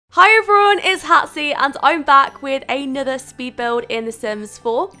Hi everyone, it's Hatsy and I'm back with another speed build in The Sims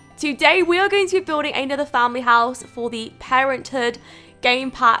 4. Today we are going to be building another family house for the Parenthood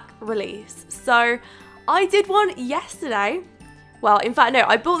game pack release. So I did one yesterday. Well, in fact, no,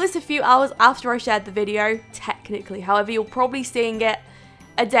 I built this a few hours after I shared the video, technically. However, you're probably seeing it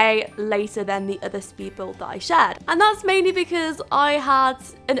a day later than the other speed build that I shared. And that's mainly because I had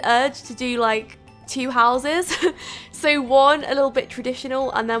an urge to do like two houses. So one a little bit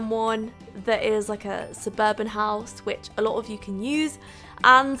traditional and then one that is like a suburban house, which a lot of you can use.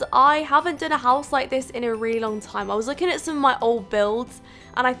 And I haven't done a house like this in a really long time. I was looking at some of my old builds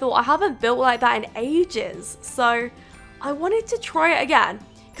and I thought I haven't built like that in ages. So I wanted to try it again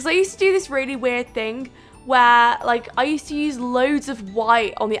because I used to do this really weird thing where like I used to use loads of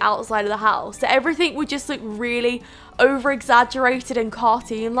white on the outside of the house, so everything would just look really over exaggerated and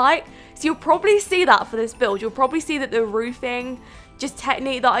cartoon like. So you'll probably see that for this build. You'll probably see that the roofing just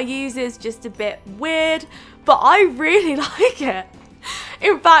technique that I use is just a bit weird, but I really like it.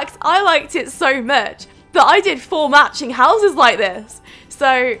 In fact, I liked it so much that I did 4 matching houses like this.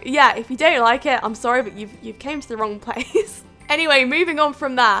 So yeah, if you don't like it, I'm sorry, but you've came to the wrong place. Anyway, moving on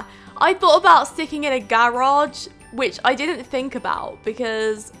from there, I thought about sticking in a garage, which I didn't think about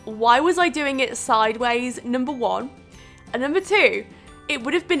because why was I doing it sideways, number one? And number two, it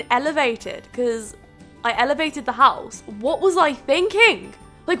would have been elevated because I elevated the house. What was I thinking?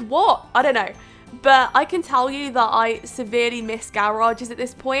 Like what? I don't know. But I can tell you that I severely miss garages at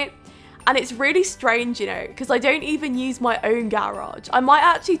this point. And it's really strange, you know, because I don't even use my own garage. I might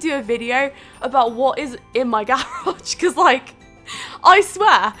actually do a video about what is in my garage because like, I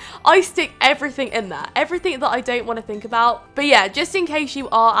swear, I stick everything in there. Everything that I don't want to think about. But yeah, just in case you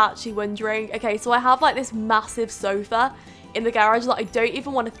are actually wondering. Okay, so I have like this massive sofa in the garage that I don't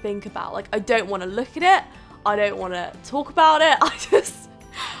even want to think about. Like, I don't want to look at it. I don't want to talk about it.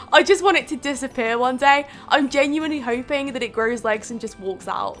 I just want it to disappear one day. I'm genuinely hoping that it grows legs and just walks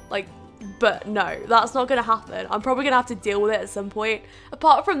out. Like, but no, that's not going to happen. I'm probably going to have to deal with it at some point.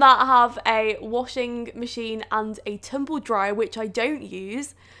 Apart from that, I have a washing machine and a tumble dryer, which I don't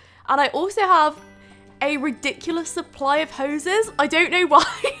use. And I also have a ridiculous supply of hoses. I don't know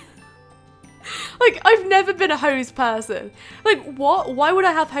why. Like, I've never been a hose person. Like, what? Why would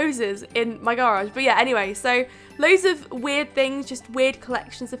I have hoses in my garage? But yeah, anyway, so loads of weird things, just weird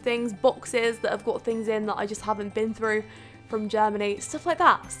collections of things, boxes that have got things in that I just haven't been through from Germany, stuff like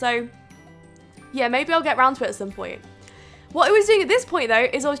that. So yeah, maybe I'll get around to it at some point. What I was doing at this point though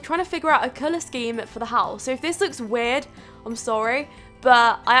is I was trying to figure out a colour scheme for the house. So if this looks weird, I'm sorry,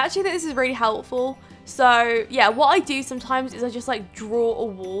 but I actually think this is really helpful. So yeah, what I do sometimes is I just like draw a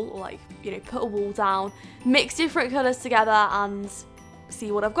wall, or like, you know, put a wall down, mix different colours together and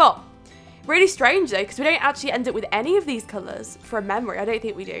see what I've got. Really strange though, because we don't actually end up with any of these colours from memory. I don't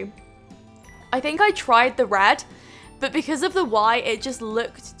think we do. I think I tried the red, but because of the white, it just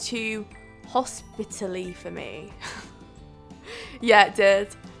looked too hospital-y for me. Yeah, it did.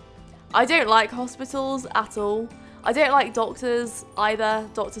 I don't like hospitals at all. I don't like doctors either,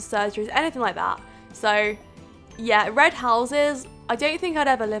 doctor's surgeries, anything like that. So yeah, red houses, I don't think I'd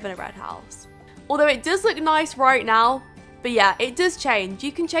ever live in a red house. Although it does look nice right now, but yeah, it does change.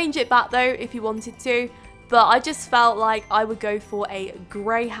 You can change it back though if you wanted to, but I just felt like I would go for a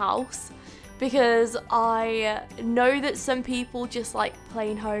grey house because I know that some people just like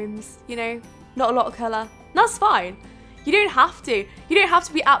plain homes, you know, not a lot of colour. That's fine. You don't have to. You don't have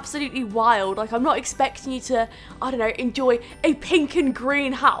to be absolutely wild. Like, I'm not expecting you to, I don't know, enjoy a pink and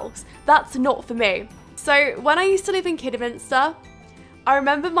green house. That's not for me. So when I used to live in Kidderminster, I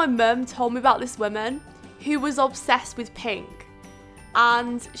remember my mum told me about this woman who was obsessed with pink.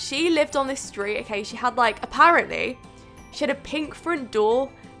 And she lived on this street, okay, she had like, apparently, she had a pink front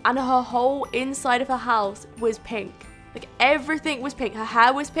door and her whole inside of her house was pink. Like, everything was pink. Her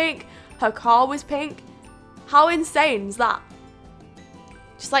hair was pink, her car was pink. How insane is that?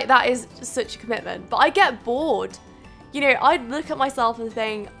 Just like, that is just such a commitment. But I get bored. You know, I'd look at myself and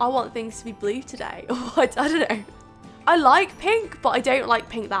think, I want things to be blue today. Or I don't know. I like pink, but I don't like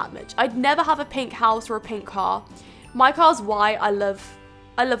pink that much. I'd never have a pink house or a pink car. My car's white. I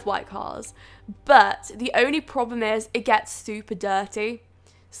love white cars. But the only problem is it gets super dirty.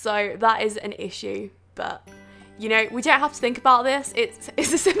 So that is an issue. But, you know, we don't have to think about this.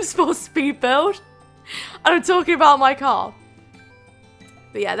 It's a Sims 4 speed build. And I'm talking about my car.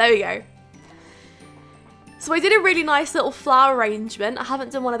 But yeah, there we go. So I did a really nice little flower arrangement. I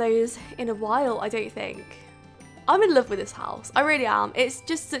haven't done one of those in a while, I don't think. I'm in love with this house. I really am. It's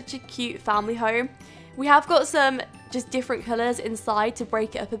just such a cute family home. We have got some just different colours inside to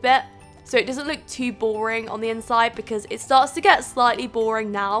break it up a bit. so it doesn't look too boring on the inside, because it starts to get slightly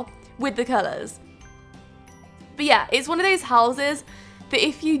boring now with the colours. But yeah, it's one of those houses that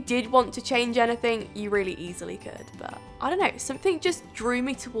if you did want to change anything, you really easily could. But I don't know, something just drew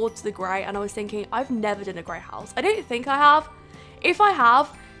me towards the grey, and I was thinking, I've never done a grey house. I don't think I have. If I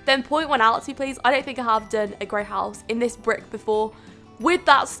have, then point one out to me, please. I don't think I have done a grey house in this brick before with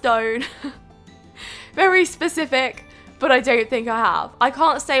that stone. Very specific, but I don't think I have. I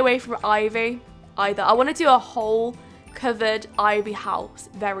can't stay away from ivy either. I want to do a whole covered ivy house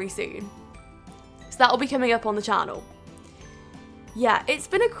very soon. So that will be coming up on the channel. Yeah, it's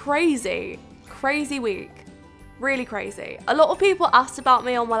been a crazy week. Really crazy. A lot of people asked about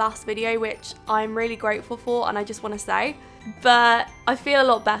me on my last video, which I'm really grateful for, and I just want to say. But I feel a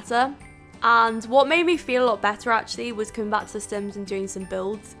lot better. And what made me feel a lot better actually was coming back to The Sims and doing some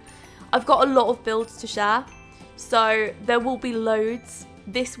builds. I've got a lot of builds to share. So there will be loads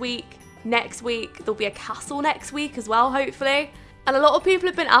this week, next week. There'll be a castle next week as well, hopefully. And a lot of people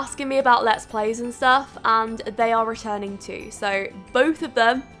have been asking me about Let's Plays and stuff, and they are returning too. So both of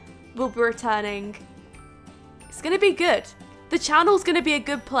them will be returning. It's going to be good. The channel's going to be a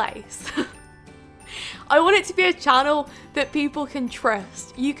good place. I want it to be a channel that people can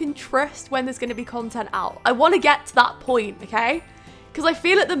trust. You can trust when there's going to be content out. I want to get to that point, okay? Because I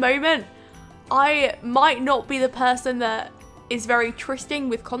feel at the moment, I might not be the person that is very trusting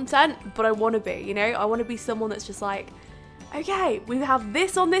with content, but I want to be, you know? I want to be someone that's just like, okay, we have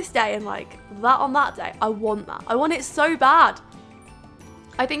this on this day and like that on that day. I want that. I want it so bad.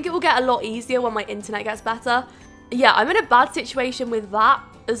 I think it will get a lot easier when my internet gets better. Yeah, I'm in a bad situation with that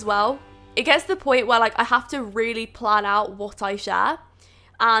as well. It gets to the point where like I have to really plan out what I share,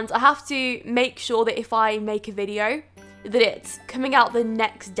 and I have to make sure that if I make a video that it's coming out the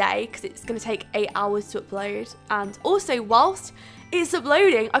next day, because it's going to take 8 hours to upload. And also whilst it's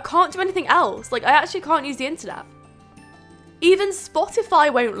uploading, I can't do anything else. Like I actually can't use the internet. Even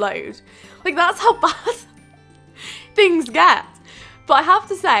Spotify won't load. Like that's how bad things get. But I have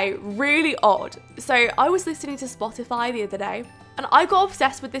to say, really odd. So I was listening to Spotify the other day and I got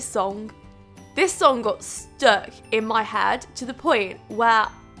obsessed with this song. This song got stuck in my head to the point where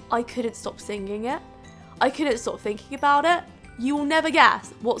I couldn't stop singing it. I couldn't stop thinking about it. You will never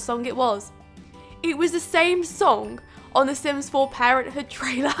guess what song it was. It was the same song on the Sims 4 Parenthood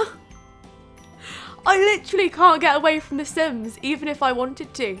trailer. I literally can't get away from The Sims, even if I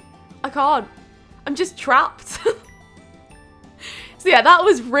wanted to. I can't. I'm just trapped. So yeah, that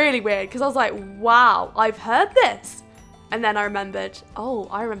was really weird, because I was like, wow, I've heard this. And then I remembered, oh,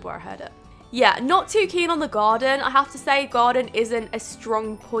 I remember where I heard it. Yeah, not too keen on the garden. I have to say, garden isn't a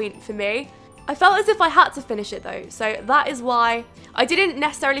strong point for me. I felt as if I had to finish it though, so that is why I didn't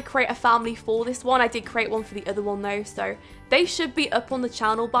necessarily create a family for this one. I did create one for the other one though, so they should be up on the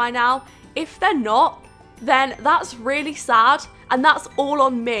channel by now. If they're not, then that's really sad, and that's all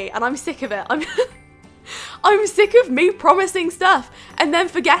on me, and I'm sick of it. I'm sick of me promising stuff and then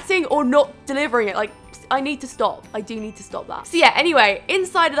forgetting or not delivering it. Like, I need to stop. I do need to stop that. So yeah, anyway,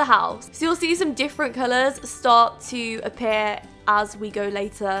 inside of the house. So you'll see some different colours start to appear as we go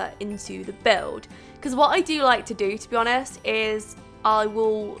later into the build. Because what I do like to do, to be honest, is I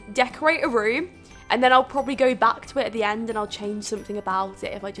will decorate a room and then I'll probably go back to it at the end and I'll change something about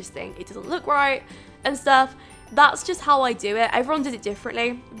it if I just think it doesn't look right and stuff. That's just how I do it. Everyone does it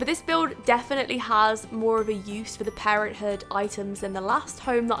differently. But this build definitely has more of a use for the Parenthood items than the last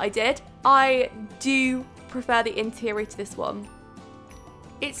home that I did. I do prefer the interior to this one.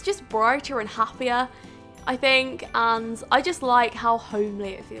 It's just brighter and happier, I think, and I just like how homely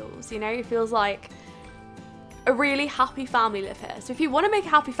it feels, you know? It feels like a really happy family live here. So if you want to make a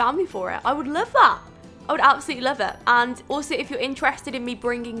happy family for it, I would love that. I would absolutely love it. And also, if you're interested in me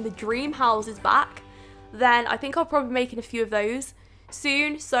bringing the dream houses back, then I think I'll probably be making a few of those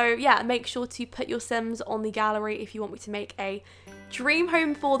soon. So yeah, make sure to put your Sims on the gallery if you want me to make a dream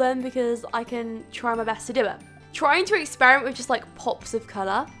home for them, because I can try my best to do it. Trying to experiment with just like pops of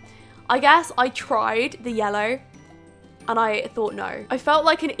colour. I guess I tried the yellow and I thought no. I felt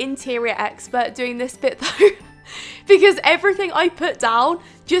like an interior expert doing this bit though, because everything I put down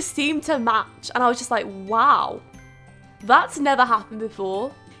just seemed to match, and I was just like, wow, that's never happened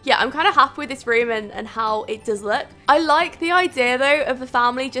before. Yeah, I'm kind of happy with this room and how it does look. I like the idea though of the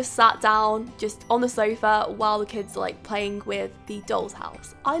family just sat down just on the sofa while the kids are like playing with the doll's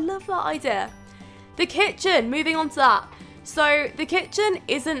house. I love that idea. The kitchen, moving on to that. So the kitchen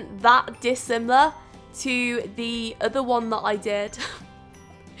isn't that dissimilar to the other one that I did.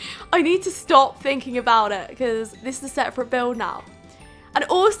 I need to stop thinking about it because this is a separate build now. And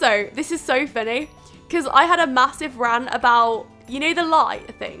also, this is so funny because I had a massive rant about, you know, the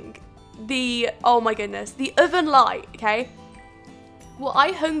light thing, oh my goodness, the oven light, okay? Well,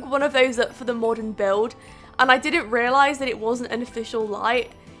 I hung one of those up for the modern build, and I didn't realise that it wasn't an official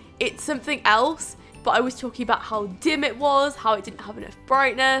light. It's something else, but I was talking about how dim it was, how it didn't have enough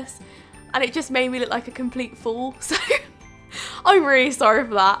brightness, and it just made me look like a complete fool. So I'm really sorry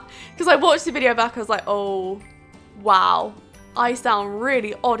for that, because I watched the video back, I was like, oh, wow, I sound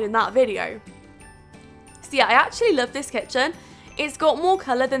really odd in that video. So yeah, I actually love this kitchen. It's got more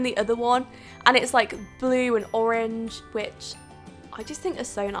colour than the other one, and it's like blue and orange, which I just think is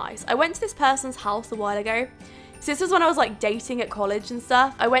so nice. I went to this person's house a while ago. So this was when I was like dating at college and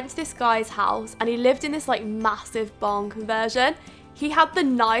stuff. I went to this guy's house and he lived in this like massive barn conversion. He had the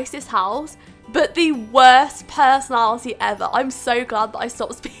nicest house, but the worst personality ever. I'm so glad that I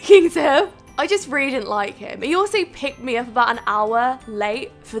stopped speaking to him. I just really didn't like him. He also picked me up about an hour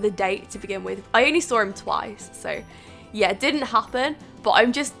late for the date to begin with. I only saw him twice, so yeah, it didn't happen, but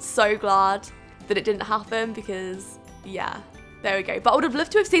I'm just so glad that it didn't happen because, yeah, there we go. But I would have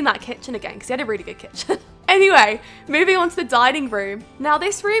loved to have seen that kitchen again because he had a really good kitchen. Anyway, moving on to the dining room. Now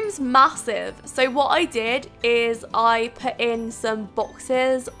this room's massive. So what I did is I put in some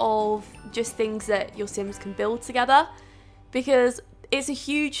boxes of just things that your Sims can build together because it's a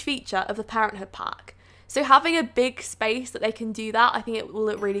huge feature of the Parenthood pack. So having a big space that they can do that, I think it will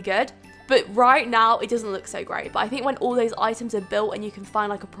look really good. But right now it doesn't look so great. But I think when all those items are built and you can find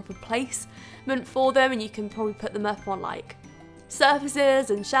like a proper placement for them and you can probably put them up on like surfaces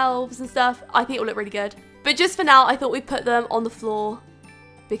and shelves and stuff, I think it will look really good. But just for now, I thought we'd put them on the floor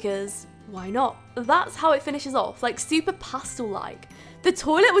because why not? That's how it finishes off, like super pastel-like. The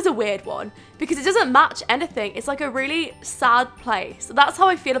toilet was a weird one because it doesn't match anything. It's like a really sad place. That's how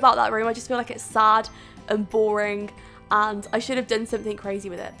I feel about that room. I just feel like it's sad and boring and I should have done something crazy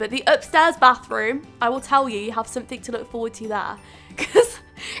with it. But the upstairs bathroom, I will tell you, you have something to look forward to there because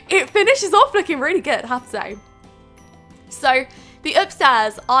it finishes off looking really good, I have to say. So the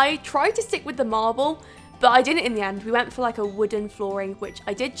upstairs, I tried to stick with the marble, but I didn't in the end. We went for like a wooden flooring, which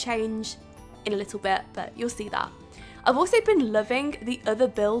I did change in a little bit, but you'll see that. I've also been loving the other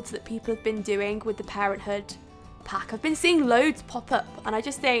builds that people have been doing with the Parenthood pack. I've been seeing loads pop up and I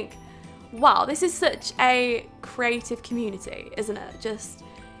just think, wow, this is such a creative community, isn't it? Just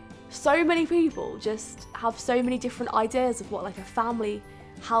so many people just have so many different ideas of what like a family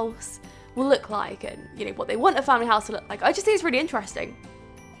house will look like and, you know, what they want a family house to look like. I just think it's really interesting.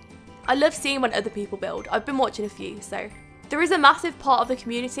 I love seeing when other people build. I've been watching a few, so there is a massive part of the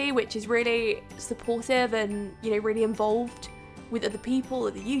community which is really supportive and, you know, really involved with other people,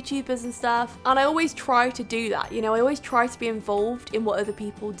 other YouTubers and stuff. And I always try to do that, you know, I always try to be involved in what other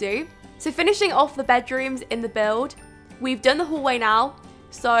people do. So finishing off the bedrooms in the build, we've done the hallway now.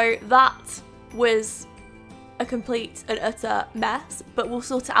 So that was a complete and utter mess, but we'll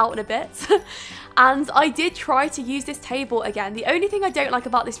sort it out in a bit. And I did try to use this table again. The only thing I don't like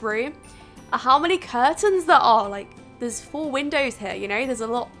about this room are how many curtains there are. Like, there's 4 windows here, you know, there's a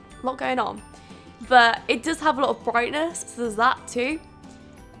lot going on. But it does have a lot of brightness, so there's that too.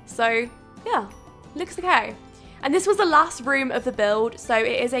 So yeah, looks okay. And this was the last room of the build, so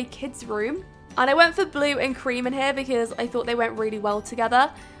it is a kid's room. And I went for blue and cream in here because I thought they went really well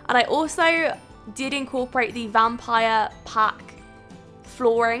together. And I also did incorporate the vampire pack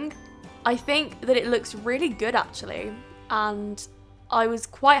flooring. I think that it looks really good actually, and I was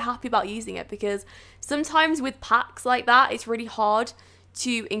quite happy about using it because sometimes with packs like that it's really hard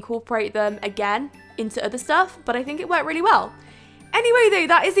to incorporate them again into other stuff, but I think it worked really well. Anyway though,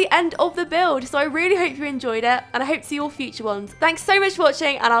 that is the end of the build, so I really hope you enjoyed it and I hope to see all future ones. Thanks so much for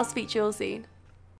watching and I'll speak to you all soon.